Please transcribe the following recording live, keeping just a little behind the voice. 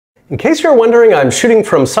In case you're wondering, I'm shooting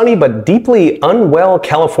from sunny but deeply unwell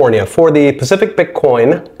California for the Pacific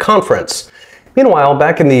Bitcoin Conference. Meanwhile,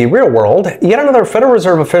 back in the real world, yet another Federal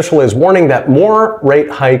Reserve official is warning that more rate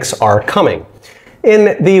hikes are coming,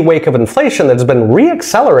 in the wake of inflation that's been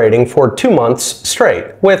re-accelerating for 2 months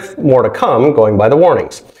straight, with more to come going by the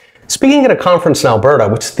warnings. Speaking at a conference in Alberta,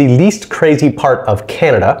 which is the least crazy part of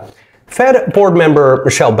Canada, Fed board member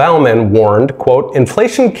Michelle Baumann warned, quote,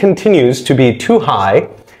 inflation continues to be too high,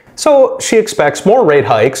 so she expects more rate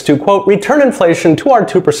hikes to, quote, return inflation to our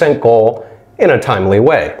 2% goal in a timely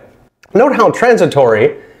way. Note how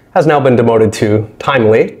transitory has now been demoted to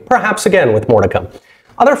timely, perhaps again with more to come.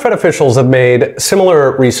 Other Fed officials have made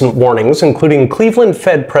similar recent warnings, including Cleveland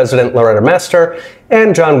Fed President Loretta Mester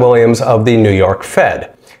and John Williams of the New York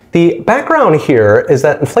Fed. The background here is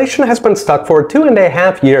that inflation has been stuck for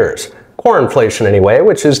 2.5 years. Core inflation anyway,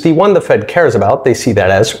 which is the one the Fed cares about. They see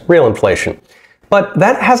that as real inflation. But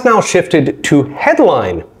that has now shifted to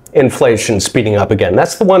headline inflation speeding up again.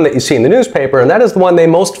 That's the one that you see in the newspaper, and that is the one they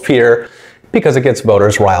most fear because it gets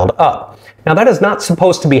voters riled up. Now, that is not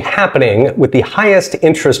supposed to be happening with the highest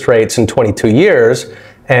interest rates in 22 years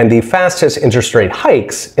and the fastest interest rate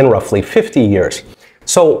hikes in roughly 50 years.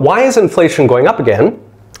 So why is inflation going up again?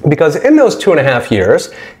 Because in those 2.5 years,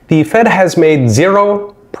 the Fed has made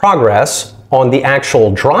zero progress on the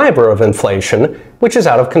actual driver of inflation, which is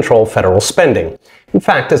out of control federal spending. In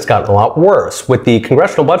fact, it's gotten a lot worse, with the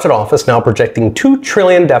Congressional Budget Office now projecting $2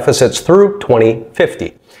 trillion deficits through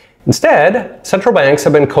 2050. Instead, central banks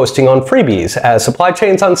have been coasting on freebies as supply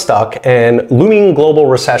chains unstuck and looming global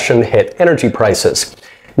recession hit energy prices.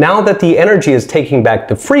 Now that the energy is taking back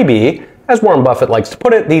the freebie, as Warren Buffett likes to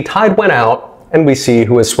put it, the tide went out and we see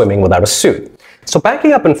who is swimming without a suit. So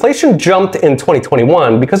backing up, inflation jumped in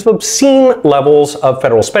 2021 because of obscene levels of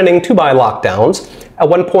federal spending to buy lockdowns. At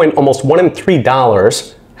one point, almost $1 in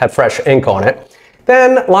 $3 had fresh ink on it.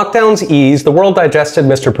 Then lockdowns eased, the world digested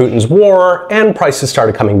Mr. Putin's war, and prices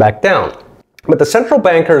started coming back down. But the central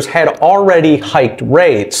bankers had already hiked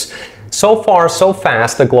rates so far, so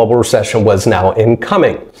fast, the global recession was now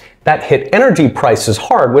incoming. That hit energy prices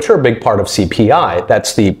hard, which are a big part of CPI.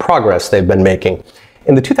 That's the progress they've been making.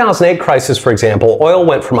 In the 2008 crisis, for example, oil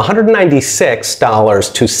went from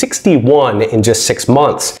 $196 to $61 in just 6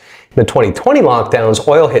 months. In the 2020 lockdowns,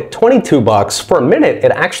 oil hit $22. For a minute,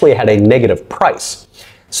 it actually had a negative price.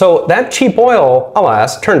 So that cheap oil,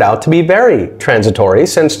 alas, turned out to be very transitory,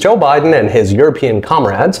 since Joe Biden and his European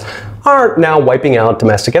comrades are now wiping out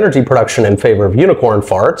domestic energy production in favor of unicorn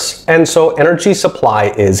farts, and so energy supply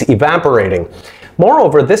is evaporating.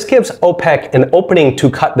 Moreover, this gives OPEC an opening to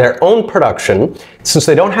cut their own production, since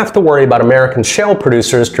they don't have to worry about American shale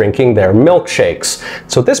producers drinking their milkshakes.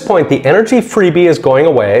 So at this point, the energy freebie is going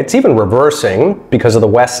away. It's even reversing because of the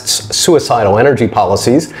West's suicidal energy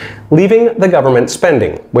policies, leaving the government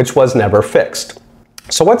spending, which was never fixed.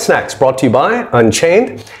 So what's next? Brought to you by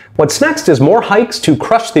Unchained. What's next is more hikes to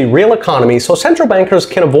crush the real economy so central bankers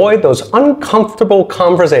can avoid those uncomfortable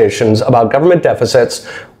conversations about government deficits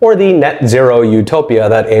or the net zero utopia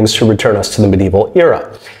that aims to return us to the medieval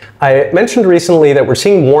era. I mentioned recently that we're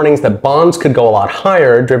seeing warnings that bonds could go a lot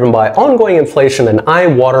higher, driven by ongoing inflation and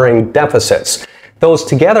eye-watering deficits. Those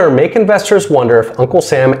together make investors wonder if Uncle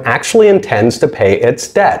Sam actually intends to pay its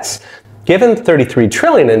debts. Given $33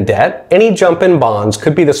 trillion in debt, any jump in bonds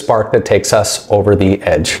could be the spark that takes us over the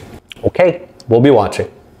edge. Okay, we'll be watching.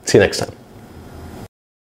 See you next time.